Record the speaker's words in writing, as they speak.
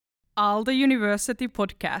Aalto University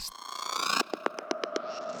podcast.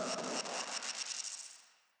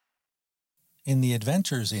 In the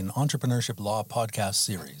Adventures in Entrepreneurship Law podcast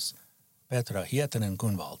series, Petra and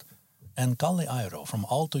Kalle Airo from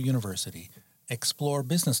Aalto University explore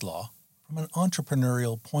business law from an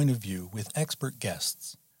entrepreneurial point of view with expert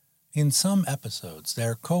guests. In some episodes,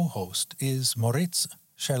 their co-host is Moritz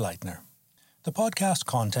Scherleitner. The podcast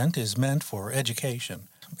content is meant for education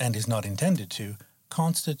and is not intended to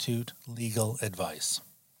constitute legal advice.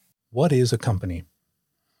 What is a company?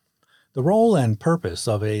 The role and purpose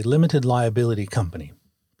of a limited liability company.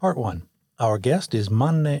 Part 1. Our guest is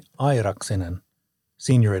Manne Airaksinen,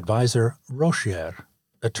 Senior Advisor, Roschier,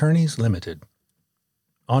 Attorneys Limited.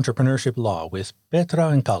 Entrepreneurship Law with Petra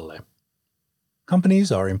and Kalle. Companies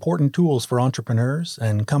are important tools for entrepreneurs,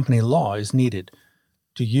 and company law is needed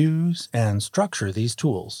to use and structure these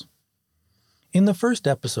tools. In the first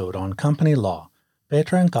episode on company law,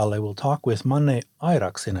 Petra and Kalle will talk with Manne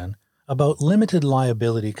Airaksinen about limited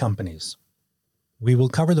liability companies. We will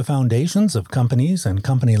cover the foundations of companies and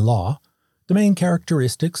company law, the main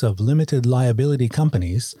characteristics of limited liability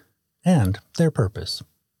companies, and their purpose.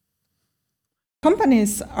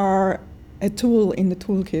 Companies are a tool in the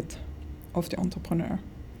toolkit of the entrepreneur.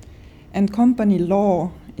 And company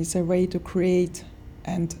law is a way to create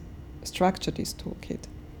and structure this toolkit.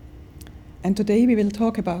 And today we will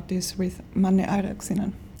talk about this with Manne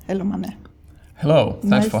Airaksinen. Hello, Manne. Hello,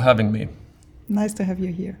 thanks for having me. Nice to have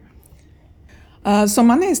you here. So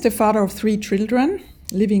Manne is the father of 3 children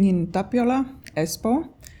living in Tapiola, Espoo.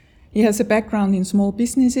 He has a background in small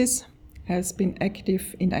businesses, has been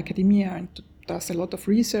active in academia and does a lot of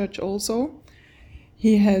research also.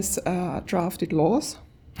 He has drafted laws,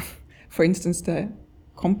 for instance, the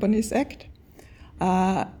Companies Act.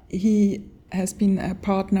 He has been a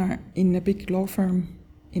partner in a big law firm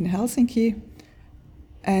in Helsinki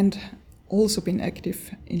and also been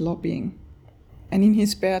active in lobbying. And in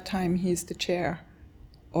his spare time, he is the chair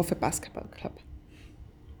of a basketball club.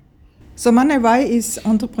 So Manne, why is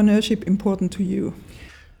entrepreneurship important to you?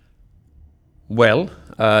 Well,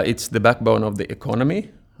 it's the backbone of the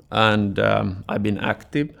economy, and I've been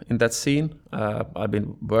active in that scene. I've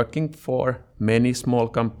been working for many small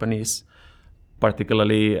companies,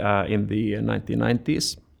 particularly in the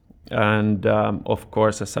 1990s. And of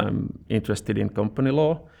course, as I'm interested in company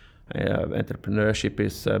law, entrepreneurship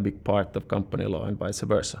is a big part of company law and vice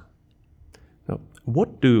versa. Now,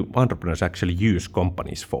 what do entrepreneurs actually use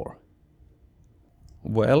companies for?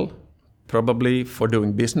 Well, probably for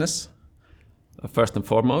doing business, first and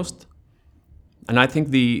foremost. And I think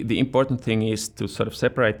the important thing is to sort of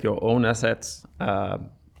separate your own assets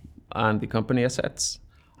and the company assets.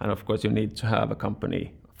 And of course, you need to have a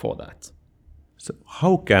company for that. So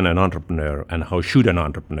how can an entrepreneur and how should an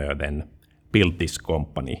entrepreneur then build this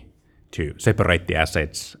company to separate the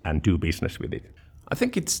assets and do business with it? I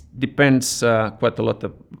think it depends quite a lot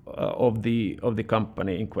of the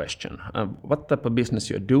company in question. What type of business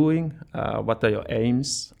you're doing? What are your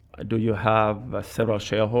aims? Do you have several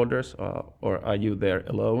shareholders or are you there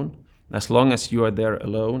alone? As long as you are there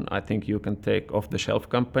alone, I think you can take off-the-shelf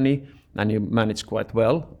company and you manage quite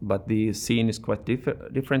well. But the scene is quite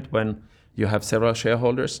different when you have several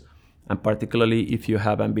shareholders, and particularly if you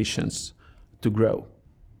have ambitions to grow.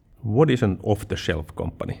 What is an off-the-shelf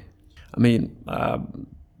company? I mean,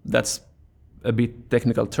 that's a bit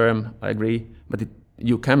technical term, I agree, but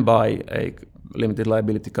you can buy a limited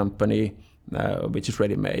liability company which is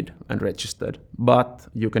ready-made and registered, but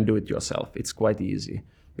you can do it yourself. It's quite easy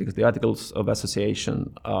because the articles of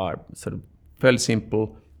association are sort of fairly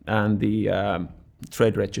simple, and the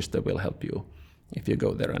trade register will help you if you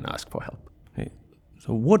go there and ask for help. Hey,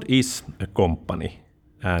 so what is a company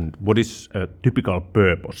and what is a typical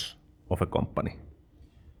purpose of a company?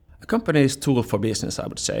 A company is a tool for business, I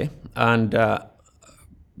would say, and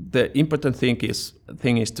the important thing is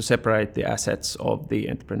to separate the assets of the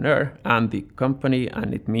entrepreneur and the company,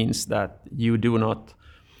 and it means that you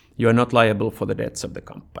are not liable for the debts of the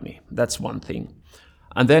company. That's one thing.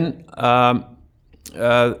 And then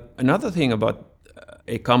another thing about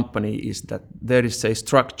a company is that there is a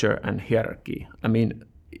structure and hierarchy. I mean,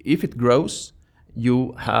 if it grows,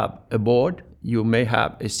 you have a board, you may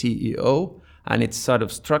have a CEO, and it's sort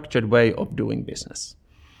of structured way of doing business.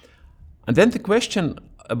 And then the question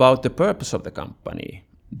about the purpose of the company,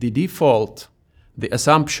 the default, the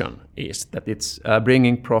assumption is that it's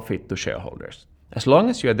bringing profit to shareholders. As long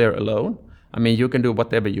as you're there alone, I mean, you can do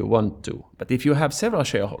whatever you want to. But if you have several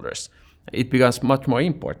shareholders, it becomes much more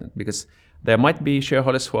important because there might be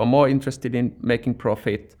shareholders who are more interested in making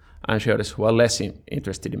profit and shareholders who are less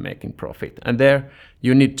interested in making profit. And there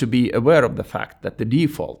you need to be aware of the fact that the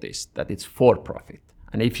default is that it's for profit.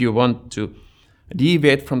 And if you want to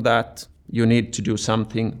deviate from that, you need to do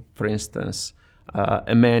something, for instance,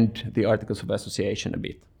 amend the Articles of Association a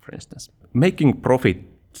bit, for instance. Making profit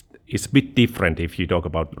is a bit different if you talk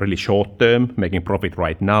about really short term, making profit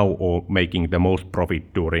right now, or making the most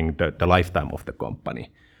profit during the lifetime of the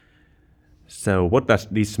company. So what does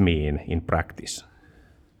this mean in practice?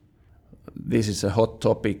 This is a hot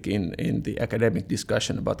topic in the academic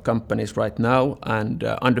discussion about companies right now, and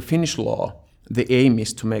under Finnish law, the aim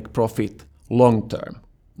is to make profit long term,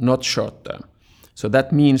 not short term. So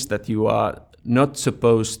that means that you are not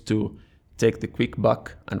supposed to take the quick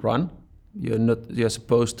buck and run. You're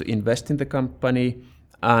supposed to invest in the company,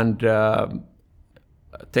 and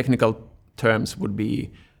technical terms would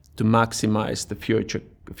be to maximize the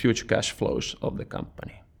future cash flows of the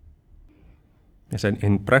company. Yes, and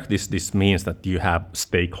in practice, this means that you have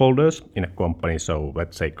stakeholders in a company, so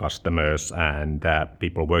let's say customers and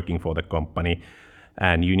people working for the company,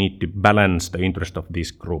 and you need to balance the interest of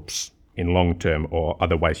these groups in long term, or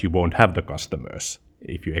otherwise you won't have the customers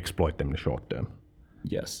if you exploit them in the short term.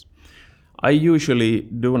 Yes. I usually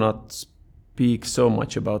do not speak so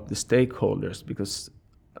much about the stakeholders because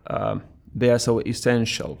they are so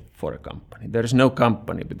essential for a company. There is no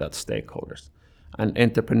company without stakeholders. And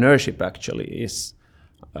entrepreneurship actually is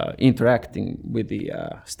interacting with the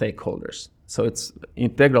stakeholders. So it's an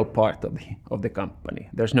integral part of the company.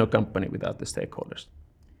 There's no company without the stakeholders.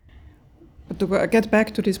 But to get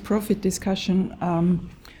back to this profit discussion,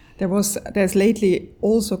 there's lately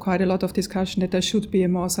also quite a lot of discussion that there should be a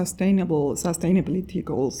more sustainability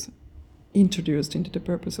goals introduced into the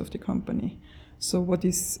purpose of the company. So what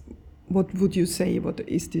would you say? What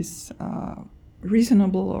is this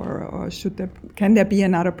reasonable, or can there be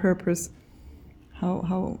another purpose?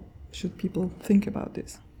 How should people think about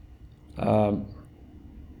this? I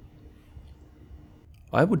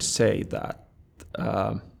would say that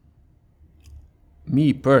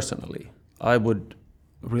me personally, I would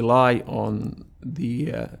rely on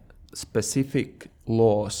the specific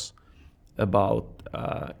laws about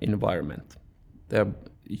environment. There are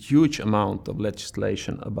a huge amount of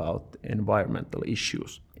legislation about environmental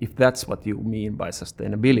issues, if that's what you mean by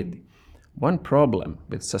sustainability. One problem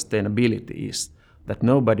with sustainability is that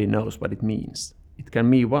nobody knows what it means. It can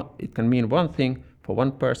mean one thing for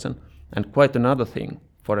one person and quite another thing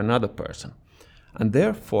for another person. And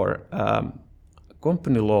therefore,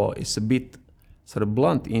 company law is a bit sort of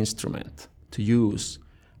blunt instrument to use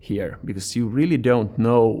here, because you really don't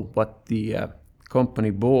know what the company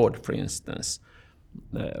board, for instance,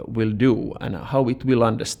 will do and how it will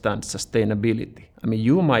understand sustainability. I mean,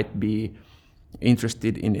 you might be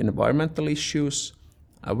interested in environmental issues,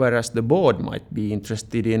 whereas the board might be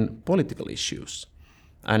interested in political issues.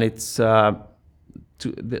 And it's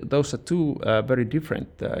those are two very different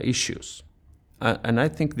issues. And I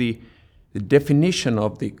think the definition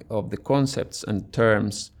of the concepts and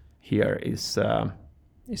terms here is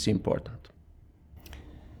important.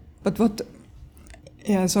 But what?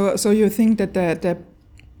 Yeah. So you think that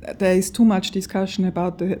there is too much discussion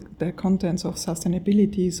about the contents of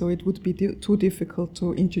sustainability, so it would be too difficult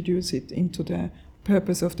to introduce it into the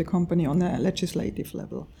purpose of the company on a legislative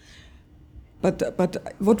level. But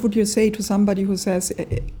what would you say to somebody who says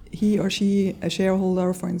he or she, a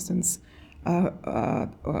shareholder, for instance,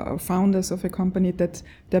 founders of a company, that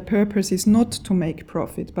their purpose is not to make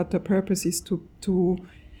profit, but the purpose is to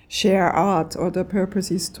share art, or the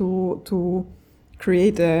purpose is to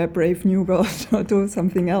create a brave new world or do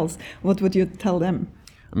something else? What would you tell them?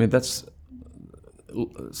 I mean,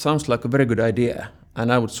 sounds like a very good idea,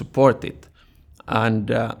 and I would support it. And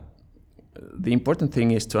the important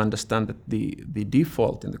thing is to understand that the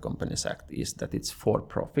default in the Companies Act is that it's for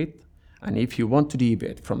profit, and if you want to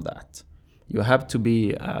deviate from that, you have to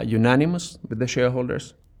be unanimous with the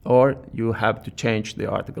shareholders, or you have to change the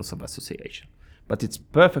Articles of Association. But it's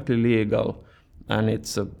perfectly legal, and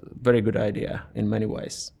it's a very good idea in many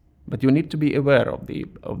ways. But you need to be aware of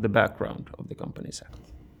the background of the Companies Act.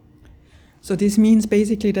 So this means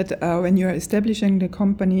basically that when you're establishing the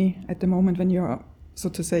company, at the moment when you're, so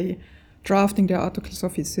to say, drafting the Articles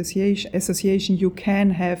of Association, you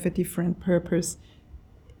can have a different purpose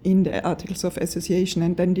in the Articles of Association,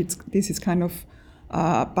 and then this is kind of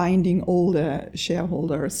binding all the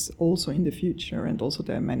shareholders also in the future, and also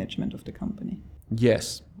the management of the company.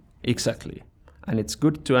 Yes, exactly. And it's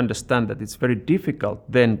good to understand that it's very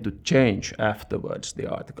difficult then to change afterwards the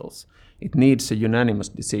articles. It needs a unanimous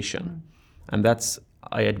decision. And that's,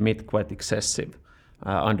 I admit, quite excessive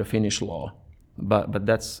under Finnish law. But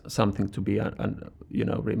that's something to be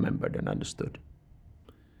remembered and understood.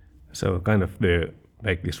 So kind of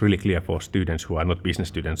make this really clear for students who are not business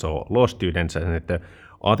students or law students, and that the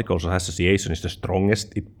Articles of Association is the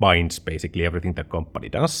strongest. It binds basically everything the company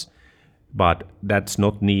does, but that's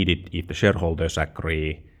not needed if the shareholders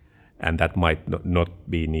agree, and that might not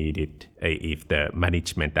be needed if the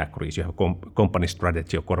management agrees. You have a company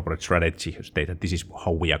strategy or corporate strategy who state that this is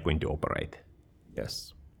how we are going to operate.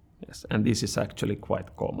 Yes, and this is actually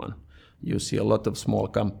quite common. You see a lot of small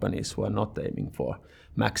companies who are not aiming for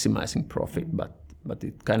maximizing profit, but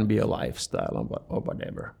it can be a lifestyle or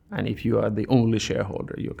whatever. And if you are the only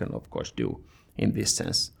shareholder, you can of course do, in this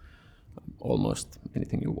sense, almost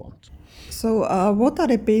anything you want. So what are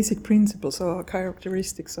the basic principles or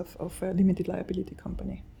characteristics of a limited liability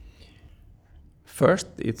company? First,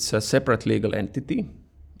 it's a separate legal entity.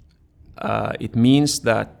 It means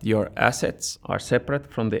that your assets are separate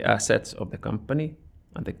from the assets of the company,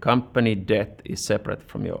 and the company debt is separate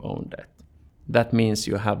from your own debt. That means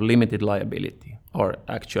you have limited liability, or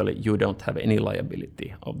actually you don't have any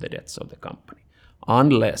liability of the debts of the company,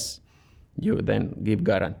 unless you then give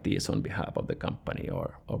guarantees on behalf of the company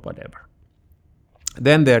or whatever.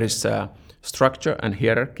 Then there is structure and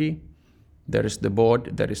hierarchy. There is the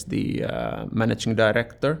board, there is the managing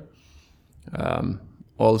director,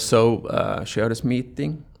 also shareholders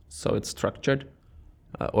meeting, so it's structured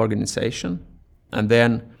organization. And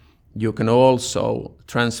then you can also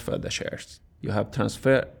transfer the shares. You have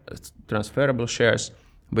transferable shares,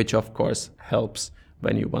 which of course helps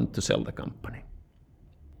when you want to sell the company.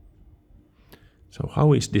 So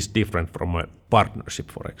how is this different from a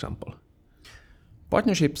partnership, for example?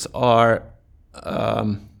 Partnerships are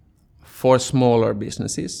for smaller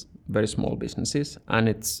businesses, very small businesses, and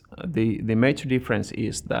it's the major difference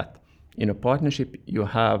is that in a partnership you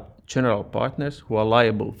have general partners who are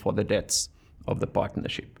liable for the debts of the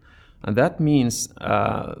partnership. And that means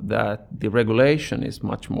that the regulation is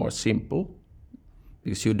much more simple,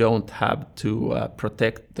 because you don't have to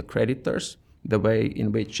protect the creditors the way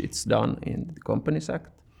in which it's done in the Companies Act.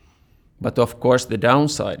 But of course the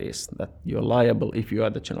downside is that you're liable, if you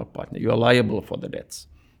are the general partner, you're liable for the debts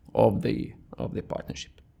of the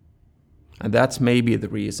partnership. And that's maybe the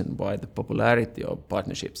reason why the popularity of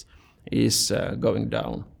partnerships is going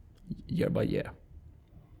down year by year.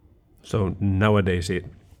 So nowadays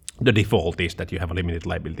the default is that you have a limited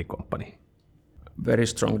liability company. Very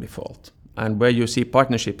strong default. And where you see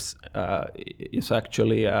partnerships is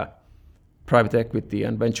actually a private equity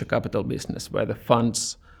and venture capital business, where the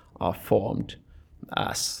funds are formed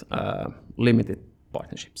as limited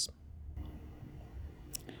partnerships.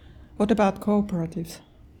 What about cooperatives?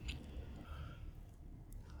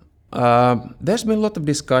 There's been a lot of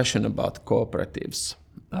discussion about cooperatives,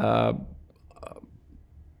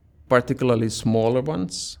 particularly smaller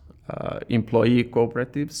ones, employee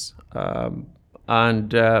cooperatives,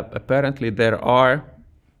 and apparently there are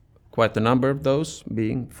quite a number of those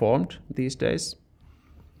being formed these days.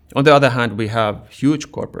 On the other hand, we have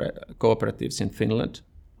huge cooperatives in Finland,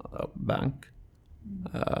 bank,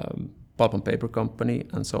 pulp and paper company,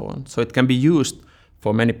 and so on. So it can be used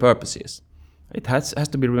for many purposes. It has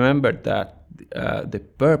to be remembered that the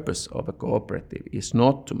purpose of a cooperative is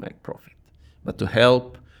not to make profit, but to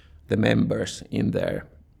help the members in their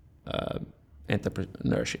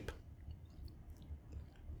entrepreneurship.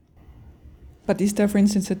 But is there, for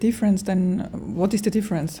instance, a difference then? What is the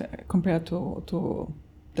difference compared to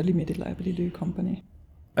the limited liability company?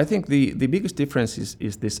 I think the biggest difference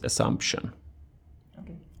is this assumption.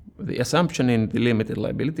 Okay. The assumption in the limited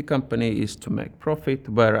liability company is to make profit,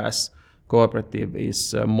 whereas cooperative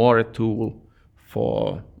is more a tool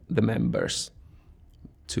for the members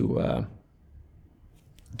to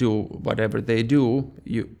do whatever they do.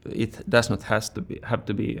 It does not have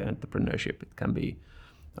to be entrepreneurship. It can be.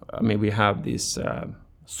 I mean, we have these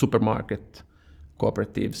supermarket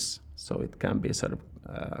cooperatives, so it can be sort of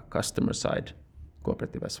customer side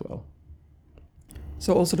cooperative as well.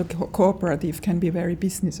 So also the cooperative can be very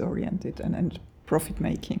business oriented and profit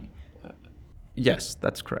making. Yes,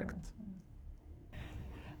 that's correct.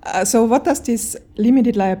 So what does this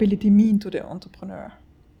limited liability mean to the entrepreneur?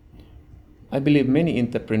 I believe many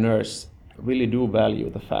entrepreneurs really do value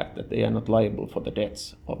the fact that they are not liable for the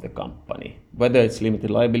debts of the company, whether it's limited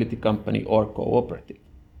liability company or cooperative.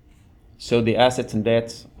 So the assets and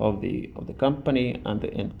debts of the company and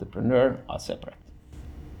the entrepreneur are separate.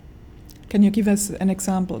 Can you give us an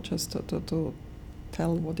example just to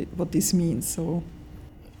tell what this means? So,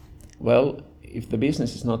 well, if the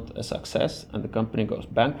business is not a success and the company goes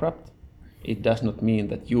bankrupt, it does not mean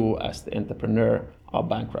that you as the entrepreneur are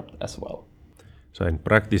bankrupt as well. So in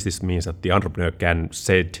practice, this means that the entrepreneur can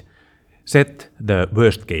set the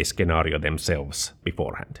worst case scenario themselves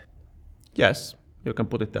beforehand. Yes, you can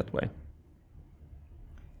put it that way.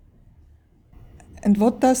 And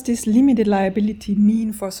what does this limited liability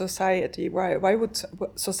mean for society? Why would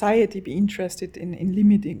society be interested in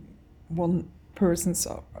limiting one person's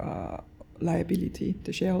liability,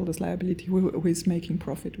 the shareholder's liability, who is making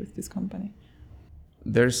profit with this company?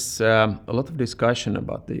 There's a lot of discussion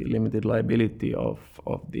about the limited liability of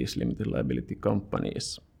these limited liability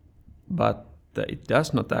companies, but it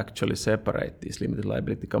does not actually separate these limited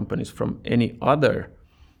liability companies from any other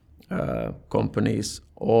companies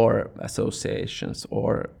or associations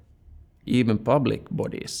or even public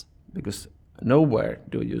bodies, because nowhere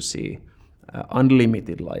do you see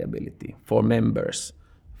unlimited liability for members,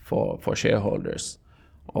 for shareholders,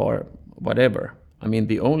 or whatever. I mean,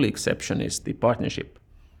 the only exception is the partnership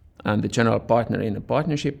and the general partner in a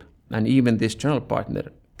partnership, and even this general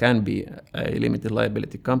partner can be a limited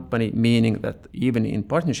liability company, meaning that even in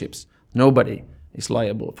partnerships, nobody is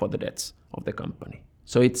liable for the debts of the company.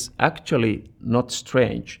 So it's actually not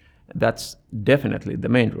strange. That's definitely the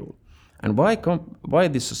main rule. And why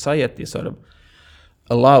the society sort of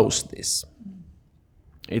allows this?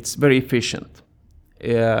 It's very efficient.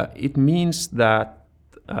 It means that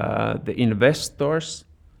the investors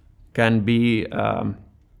can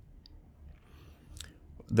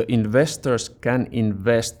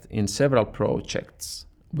invest in several projects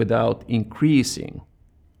without increasing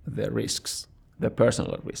their risks, their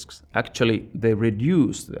personal risks. Actually, they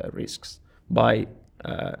reduce their risks by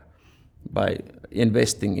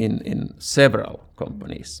investing in several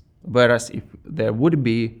companies. Whereas if there would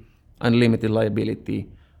be unlimited liability,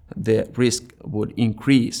 the risk would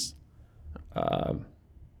increase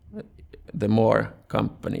the more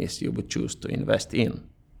companies you would choose to invest in.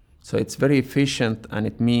 So it's very efficient, and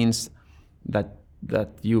it means that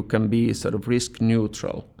you can be sort of risk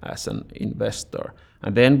neutral as an investor.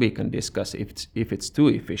 And then we can discuss if it's too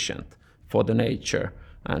efficient for the nature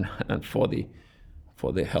and for the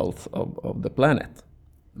health of the planet.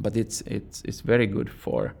 But it's very good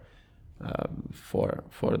for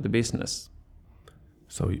the business.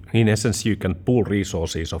 So in essence, you can pool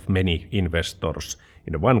resources of many investors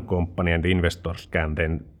in one company, and the investors can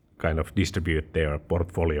then kind of distribute their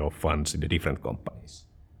portfolio of funds in the different companies.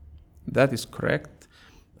 That is correct.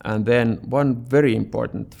 And then one very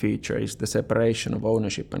important feature is the separation of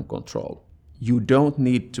ownership and control. You don't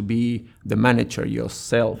need to be the manager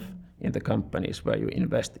yourself in the companies where you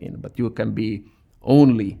invest in, but you can be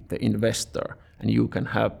only the investor, and you can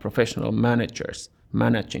have professional managers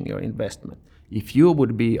managing your investment. If you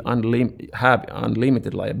would have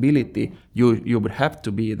unlimited liability, you would have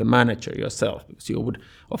to be the manager yourself, because you would,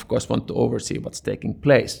 of course, want to oversee what's taking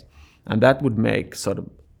place. And that would make sort of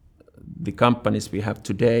the companies we have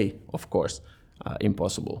today, of course,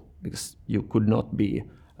 impossible, because you could not be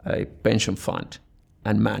a pension fund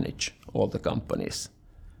and manage all the companies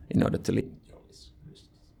in order to live.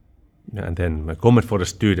 And then my comment for the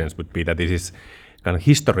students would be that this is kind of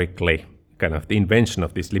historically kind of the invention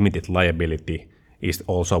of this limited liability is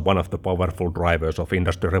also one of the powerful drivers of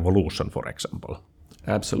Industrial Revolution, for example.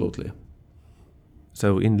 Absolutely.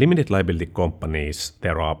 So in limited liability companies,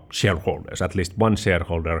 there are shareholders, at least one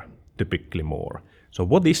shareholder, typically more. So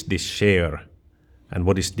what is this share and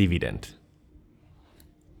what is dividend?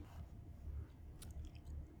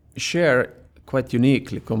 Share quite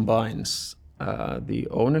uniquely combines the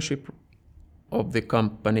ownership of the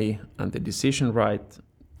company and the decision right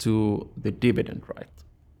to the dividend right.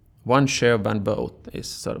 One share, one vote is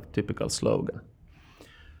sort of typical slogan.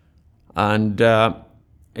 And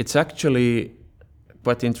it's actually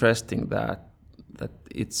quite interesting that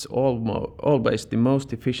it's always the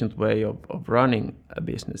most efficient way of running a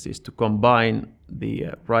business is to combine the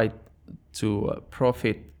right to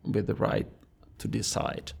profit with the right to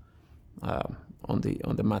decide on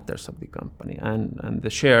the matters of the company. And the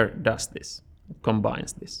share does this, it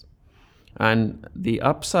combines this. And the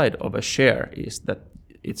upside of a share is that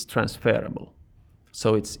it's transferable.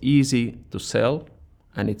 So it's easy to sell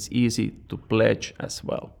and it's easy to pledge as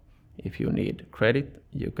well. If you need credit,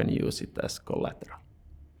 you can use it as collateral.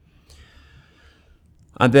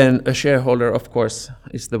 And then a shareholder, of course,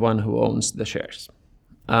 is the one who owns the shares.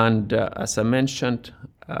 And as I mentioned,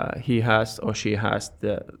 he has or she has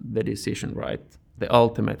the decision right, the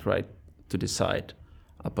ultimate right to decide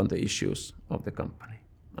upon the issues of the company.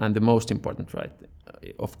 And the most important right,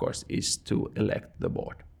 of course, is to elect the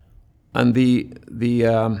board. And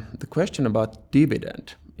the question about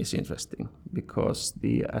dividend is interesting because,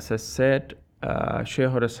 as I said,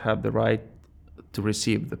 shareholders have the right to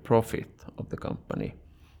receive the profit of the company.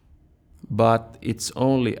 but it's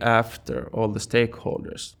only after all the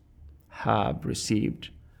stakeholders have received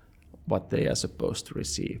what they are supposed to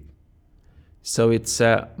receive. So it's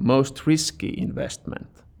a most risky investment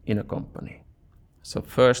in a company. So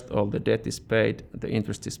first all the debt is paid, the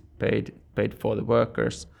interest is paid for the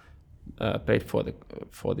workers, paid for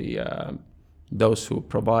those who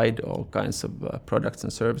provide all kinds of products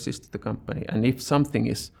and services to the company. And if something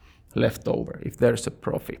is left over, if there's a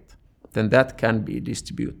profit, then that can be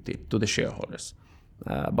distributed to the shareholders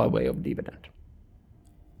by way of dividend.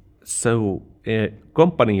 So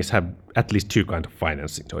companies have at least two kinds of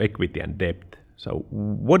financing, so equity and debt. So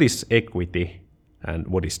what is equity and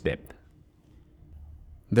what is debt?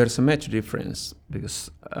 There's a major difference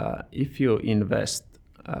because if you invest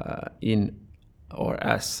in or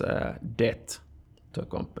as debt to a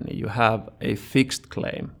company, you have a fixed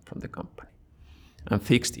claim from the company and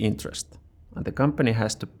fixed interest. And the company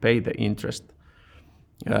has to pay the interest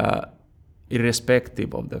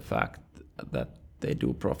irrespective of the fact that they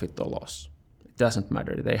do profit or loss. It doesn't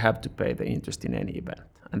matter. They have to pay the interest in any event.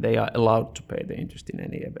 And they are allowed to pay the interest in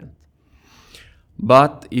any event.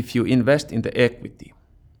 But if you invest in the equity,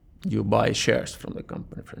 you buy shares from the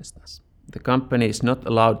company, for instance. The company is not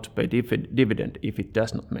allowed to pay dividend if it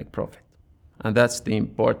does not make profit. And that's the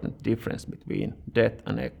important difference between debt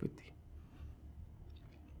and equity.